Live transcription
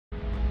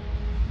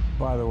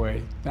By the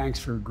way, thanks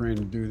for agreeing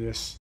to do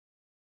this.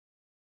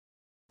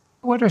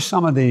 What are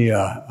some of the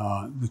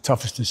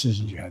toughest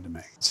decisions you had to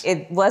make?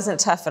 It wasn't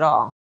tough at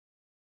all.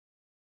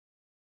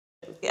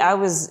 I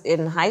was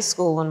in high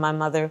school when my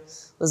mother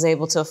was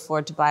able to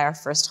afford to buy our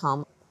first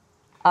home.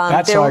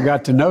 That's how I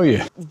got to know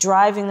you.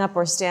 Driving up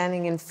or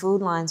standing in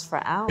food lines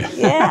for hours.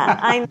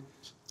 Yeah,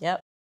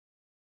 Yep.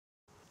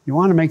 You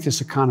want to make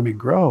this economy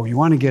grow. You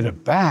want to get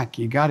it back.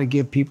 You got to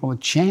give people a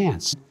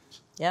chance.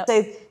 Yep.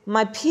 Say,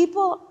 my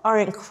people are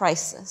in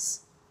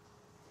crisis,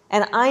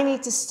 and I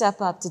need to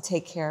step up to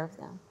take care of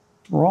them.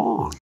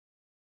 Wrong.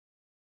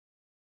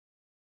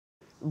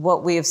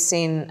 What we have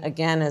seen,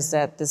 again, is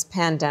that this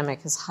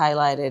pandemic has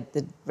highlighted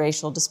the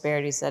racial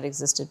disparities that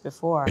existed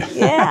before.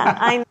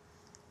 Yeah,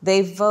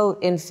 They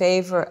vote in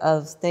favor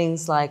of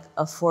things like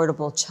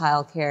affordable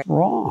childcare.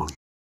 Wrong.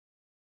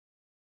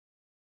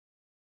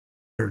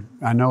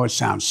 I know it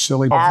sounds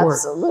silly, but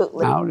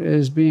Absolutely. now it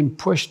is being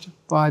pushed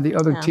by the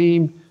other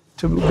team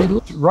to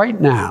be right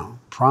now.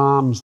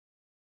 Proms.